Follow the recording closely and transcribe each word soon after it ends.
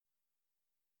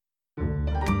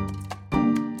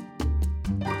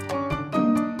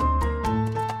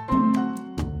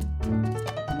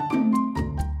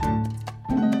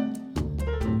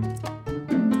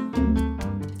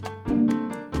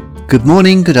Good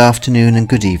morning, good afternoon and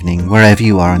good evening wherever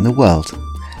you are in the world.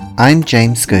 I'm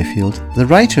James Schofield, the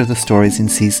writer of the stories in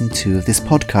Season 2 of this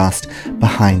podcast,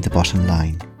 Behind the Bottom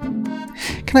Line.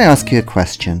 Can I ask you a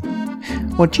question?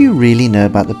 What do you really know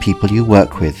about the people you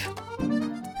work with?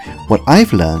 What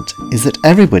I've learnt is that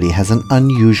everybody has an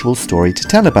unusual story to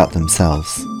tell about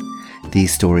themselves.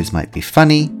 These stories might be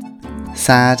funny,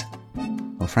 sad,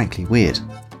 or frankly weird.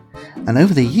 And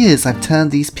over the years I've turned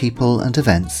these people and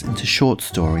events into short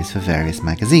stories for various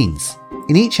magazines.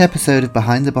 In each episode of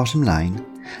Behind the Bottom Line,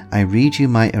 I read you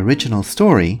my original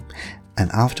story,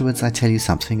 and afterwards I tell you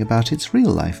something about its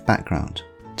real-life background.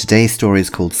 Today's story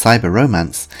is called Cyber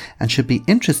Romance, and should be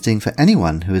interesting for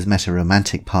anyone who has met a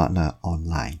romantic partner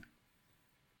online.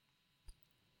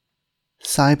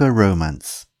 Cyber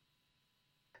Romance.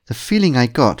 The feeling I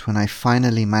got when I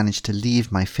finally managed to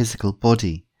leave my physical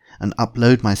body and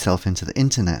upload myself into the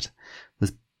internet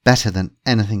was better than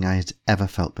anything I had ever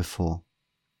felt before.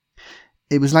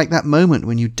 It was like that moment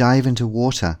when you dive into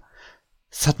water.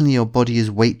 Suddenly your body is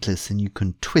weightless and you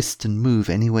can twist and move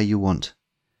anywhere you want.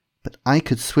 But I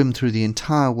could swim through the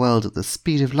entire world at the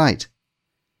speed of light.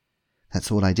 That's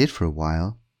all I did for a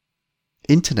while.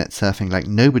 Internet surfing like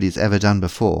nobody's ever done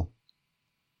before.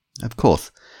 Of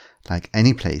course, like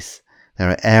any place, there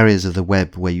are areas of the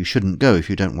web where you shouldn't go if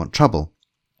you don't want trouble.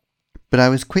 But I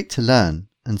was quick to learn,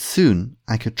 and soon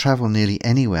I could travel nearly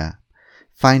anywhere,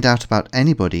 find out about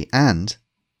anybody and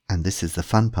this is the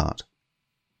fun part,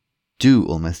 do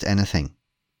almost anything.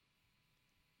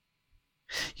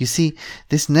 You see,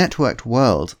 this networked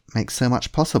world makes so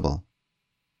much possible.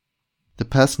 The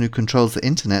person who controls the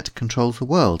internet controls the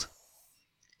world.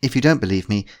 If you don't believe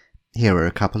me, here are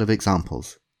a couple of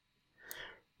examples.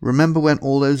 Remember when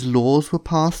all those laws were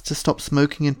passed to stop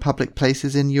smoking in public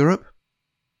places in Europe?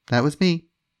 That was me.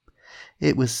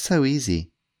 It was so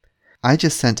easy. I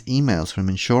just sent emails from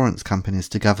insurance companies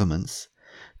to governments,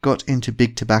 got into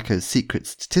Big Tobacco's secret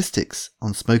statistics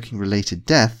on smoking-related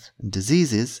death and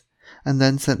diseases, and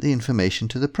then sent the information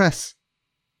to the press.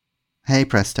 Hey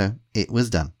presto, it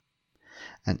was done.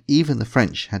 And even the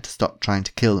French had to stop trying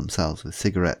to kill themselves with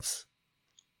cigarettes.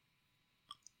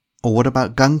 Or what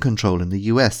about gun control in the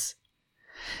US?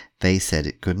 They said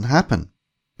it couldn't happen,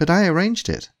 but I arranged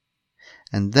it.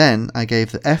 And then I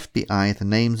gave the FBI the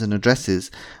names and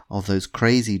addresses of those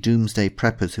crazy doomsday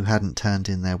preppers who hadn't turned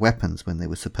in their weapons when they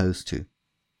were supposed to.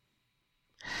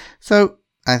 So,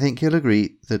 I think you'll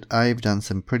agree that I've done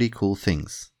some pretty cool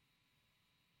things.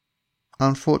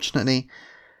 Unfortunately,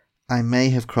 I may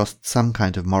have crossed some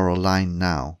kind of moral line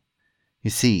now. You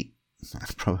see, I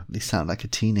probably sound like a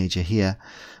teenager here,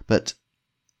 but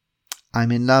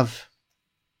I'm in love.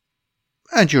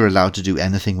 And you're allowed to do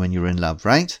anything when you're in love,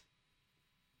 right?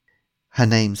 Her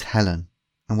name's Helen,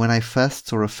 and when I first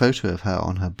saw a photo of her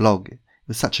on her blog, it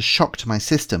was such a shock to my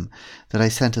system that I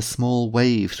sent a small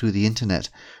wave through the internet,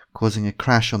 causing a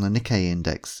crash on the Nikkei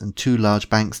index and 2 large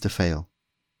banks to fail.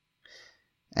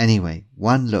 Anyway,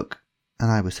 one look,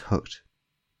 and I was hooked.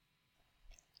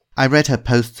 I read her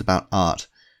posts about art,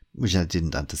 which I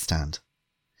didn't understand.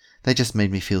 They just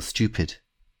made me feel stupid.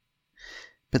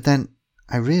 But then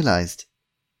I realized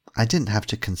I didn't have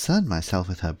to concern myself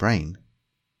with her brain.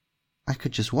 I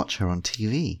could just watch her on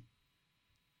TV.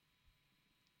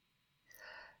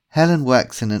 Helen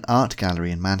works in an art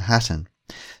gallery in Manhattan,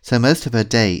 so most of her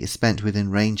day is spent within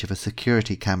range of a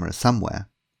security camera somewhere.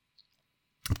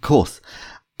 Of course,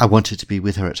 I wanted to be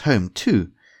with her at home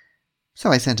too,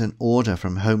 so I sent an order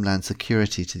from Homeland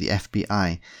Security to the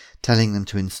FBI, telling them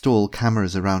to install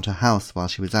cameras around her house while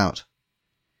she was out.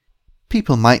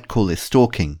 People might call this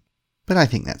stalking, but I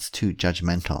think that's too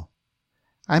judgmental.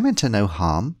 I meant her no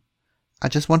harm. I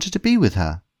just wanted to be with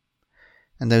her.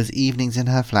 And those evenings in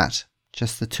her flat,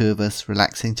 just the two of us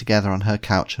relaxing together on her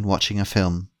couch and watching a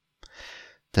film,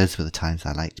 those were the times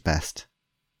I liked best.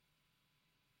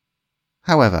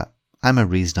 However, I'm a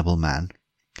reasonable man.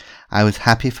 I was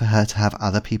happy for her to have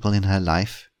other people in her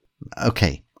life.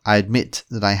 Okay, I admit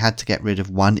that I had to get rid of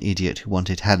one idiot who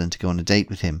wanted Helen to go on a date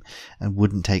with him and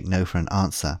wouldn't take no for an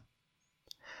answer.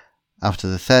 After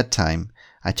the 3rd time,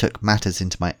 I took matters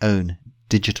into my own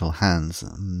digital hands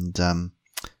and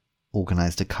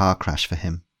organised a car crash for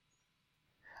him.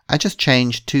 I just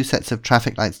changed 2 sets of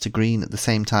traffic lights to green at the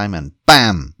same time and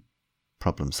BAM!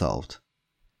 Problem solved.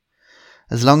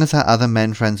 As long as her other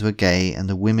men friends were gay and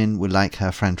the women were like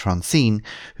her friend Francine,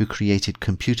 who created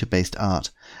computer-based art,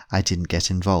 I didn't get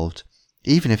involved,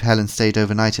 even if Helen stayed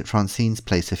overnight at Francine's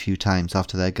place a few times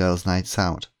after their girls' nights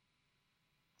out.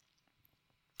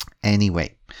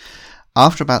 Anyway,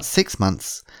 after about 6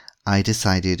 months, I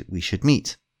decided we should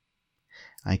meet.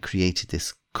 I created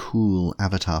this cool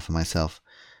avatar for myself,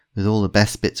 with all the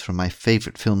best bits from my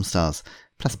favourite film stars,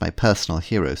 plus my personal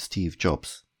hero, Steve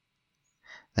Jobs.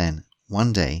 Then,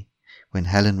 one day, when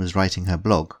Helen was writing her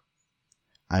blog,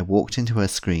 I walked into her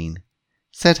screen,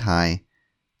 said hi,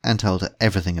 and told her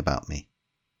everything about me.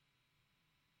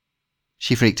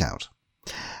 She freaked out.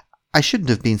 I shouldn't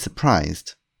have been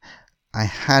surprised. I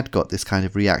had got this kind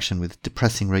of reaction with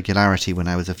depressing regularity when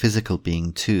I was a physical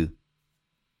being too.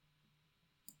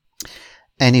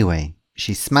 Anyway,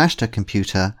 she smashed her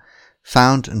computer,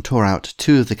 found and tore out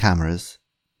 2 of the cameras,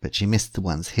 but she missed the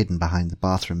ones hidden behind the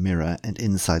bathroom mirror and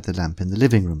inside the lamp in the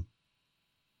living room.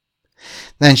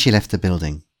 Then she left the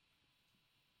building.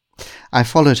 I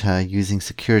followed her using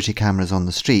security cameras on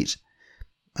the street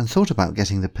and thought about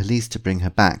getting the police to bring her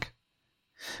back,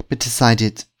 but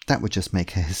decided that would just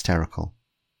make her hysterical.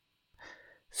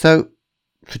 So,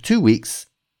 for 2 weeks,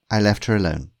 I left her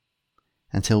alone,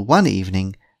 until one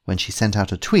evening when she sent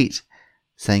out a tweet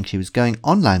saying she was going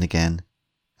online again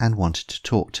and wanted to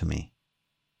talk to me.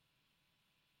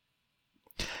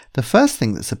 The first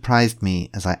thing that surprised me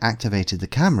as I activated the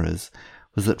cameras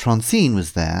was that Francine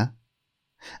was there,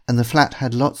 and the flat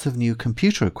had lots of new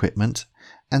computer equipment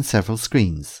and several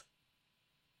screens.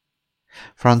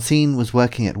 Francine was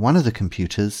working at one of the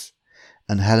computers,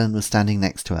 and Helen was standing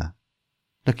next to her,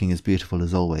 looking as beautiful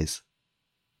as always.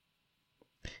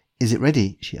 "Is it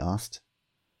ready?" she asked.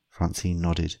 Francine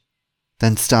nodded.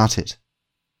 "Then start it."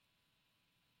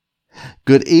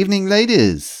 "Good evening,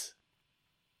 ladies!"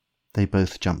 They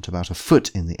both jumped about a foot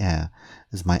in the air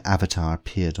as my avatar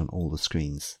appeared on all the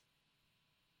screens.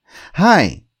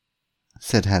 "Hi,"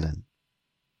 said Helen.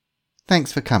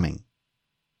 "Thanks for coming.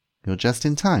 You're just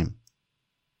in time."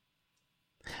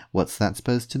 "What's that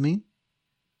supposed to mean?"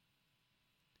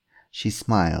 She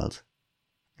smiled,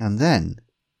 and then,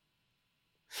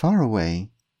 far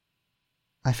away,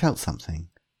 I felt something.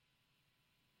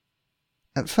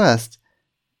 At first,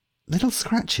 little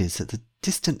scratches at the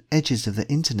distant edges of the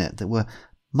internet that were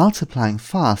multiplying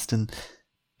fast and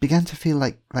began to feel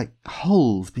like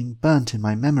holes being burnt in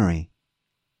my memory.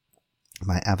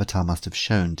 My avatar must have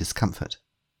shown discomfort.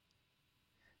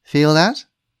 "Feel that?"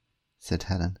 said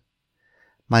Helen.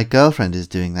 "My girlfriend is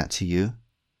doing that to you.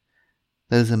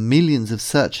 Those are millions of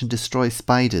search and destroy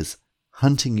spiders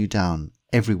hunting you down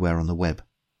everywhere on the web."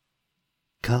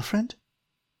 "Girlfriend?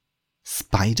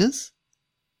 Spiders?"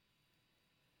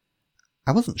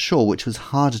 I wasn't sure which was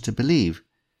harder to believe,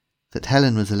 that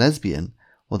Helen was a lesbian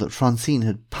or that Francine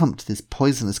had pumped this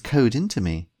poisonous code into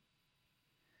me.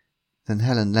 Then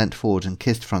Helen leant forward and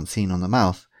kissed Francine on the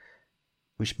mouth,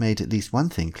 which made at least one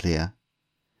thing clear.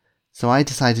 So I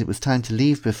decided it was time to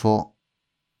leave before...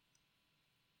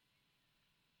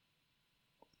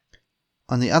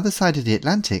 On the other side of the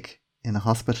Atlantic, in a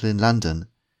hospital in London,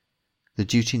 the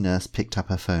duty nurse picked up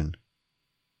her phone.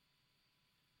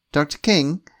 "Dr.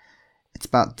 King? It's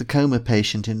about the coma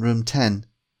patient in room 10.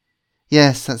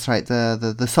 Yes, that's right,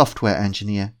 the software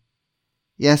engineer.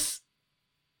 Yes,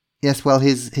 well,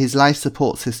 his life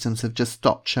support systems have just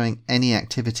stopped showing any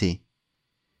activity.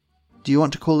 Do you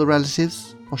want to call the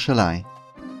relatives, or shall I?"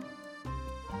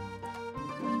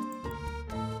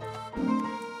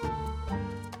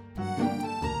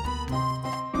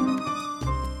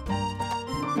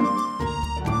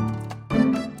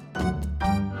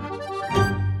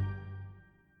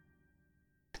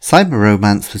 Cyber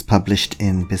Romance was published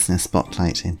in Business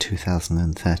Spotlight in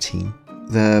 2013.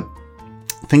 The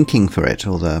thinking for it,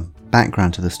 or the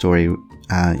background to the story,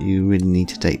 you really need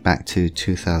to date back to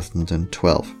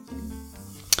 2012.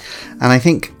 And I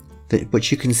think that what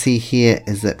you can see here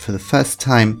is that for the first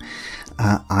time,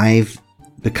 I've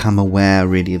become aware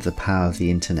really of the power of the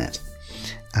internet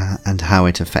and how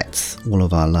it affects all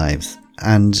of our lives.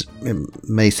 And it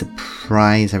may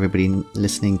surprise everybody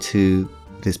listening to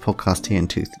this podcast here in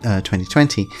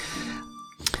 2020,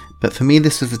 but for me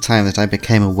this was the time that I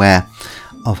became aware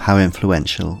of how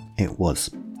influential it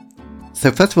was.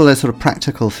 So first of all, there's sort of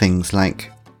practical things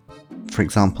like, for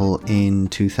example, in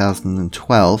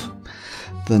 2012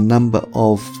 the number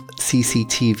of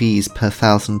CCTVs per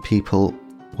 1,000 people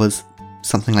was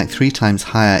something like 3 times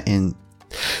higher in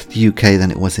the UK than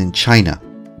it was in China,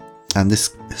 and this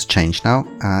has changed now.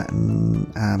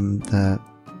 The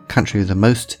country with the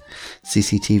most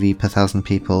CCTV per 1,000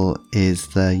 people is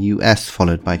the US,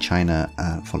 followed by China,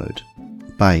 followed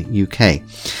by UK,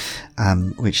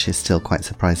 which is still quite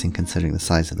surprising considering the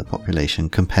size of the population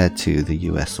compared to the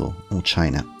US or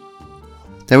China.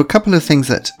 There were a couple of things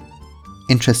that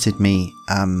interested me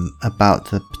about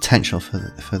the potential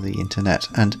for the internet,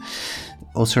 and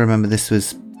also remember this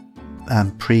was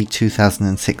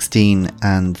pre-2016,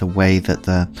 and the way that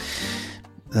the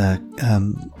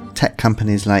tech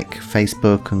companies like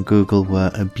Facebook and Google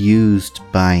were abused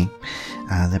by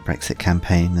the Brexit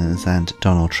campaigners and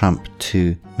Donald Trump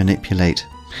to manipulate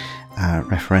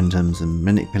referendums and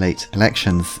manipulate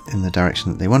elections in the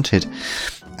direction that they wanted.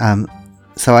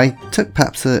 So I took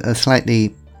perhaps a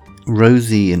slightly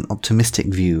rosy and optimistic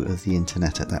view of the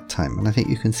internet at that time, and I think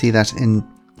you can see that in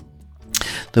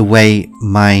the way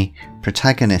my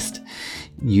protagonist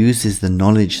uses the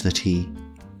knowledge that he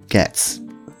gets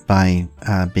by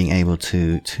being able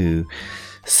to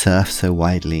surf so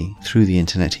widely through the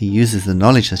internet. He uses the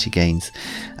knowledge that he gains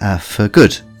for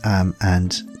good,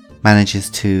 and manages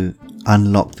to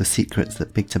unlock the secrets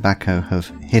that Big Tobacco have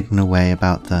hidden away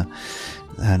about the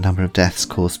number of deaths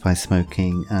caused by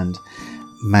smoking, and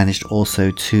managed also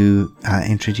to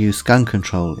introduce gun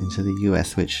control into the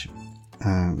US, which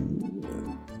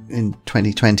in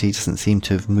 2020 doesn't seem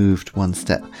to have moved one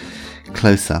step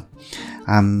closer.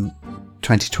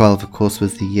 2012, of course,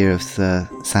 was the year of the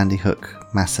Sandy Hook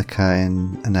massacre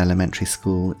in an elementary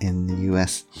school in the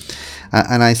US.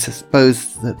 And I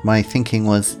suppose that my thinking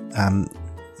was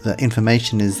that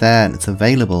information is there and it's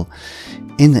available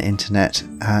in the internet.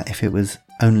 If it was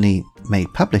only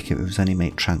made public, if it was only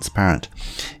made transparent,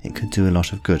 it could do a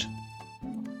lot of good.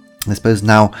 I suppose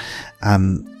now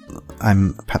I'm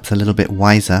perhaps a little bit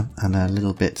wiser and a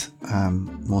little bit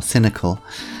more cynical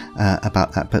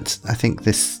about that, but I think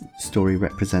this story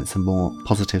represents a more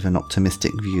positive and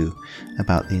optimistic view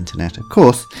about the internet. Of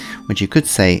course, what you could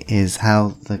say is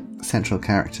how the central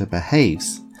character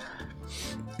behaves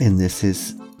in this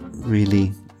is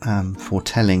really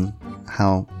foretelling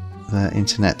how the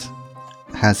internet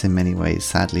has in many ways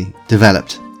sadly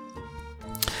developed.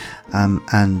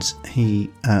 And he,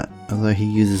 although he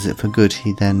uses it for good,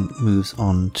 he then moves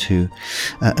on to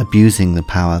abusing the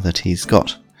power that he's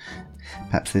got.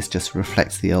 Perhaps this just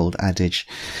reflects the old adage,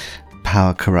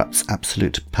 power corrupts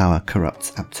absolute, power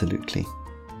corrupts absolutely.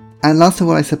 And last of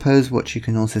all, I suppose what you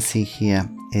can also see here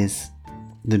is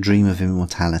the dream of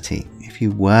immortality. If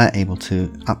you were able to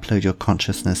upload your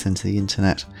consciousness into the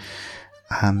internet,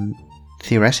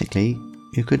 theoretically,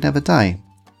 you could never die.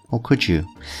 Or could you?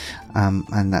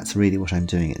 And that's really what I'm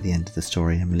doing at the end of the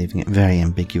story. I'm leaving it very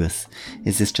ambiguous.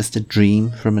 Is this just a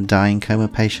dream from a dying coma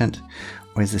patient?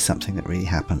 Or is this something that really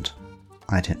happened?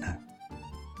 I don't know.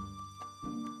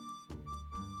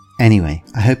 Anyway,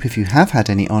 I hope if you have had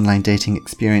any online dating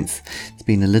experience, it's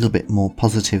been a little bit more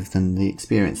positive than the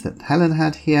experience that Helen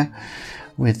had here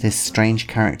with this strange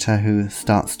character who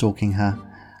starts stalking her.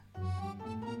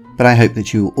 But I hope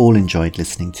that you all enjoyed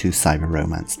listening to Cyber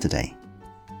Romance today.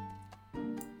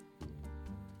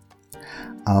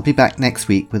 I'll be back next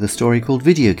week with a story called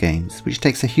Video Games, which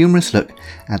takes a humorous look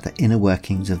at the inner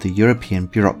workings of the European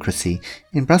bureaucracy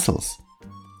in Brussels.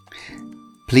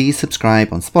 Please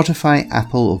subscribe on Spotify,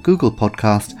 Apple or Google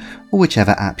Podcast, or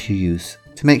whichever app you use,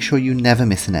 to make sure you never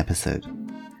miss an episode.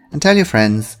 And tell your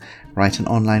friends, write an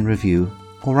online review,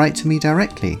 or write to me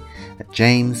directly at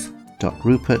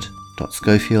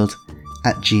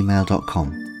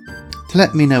james.rupert.schofield@gmail.com to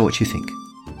let me know what you think.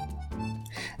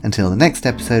 Until the next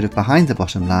episode of Behind the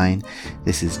Bottom Line,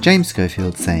 this is James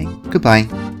Schofield saying goodbye.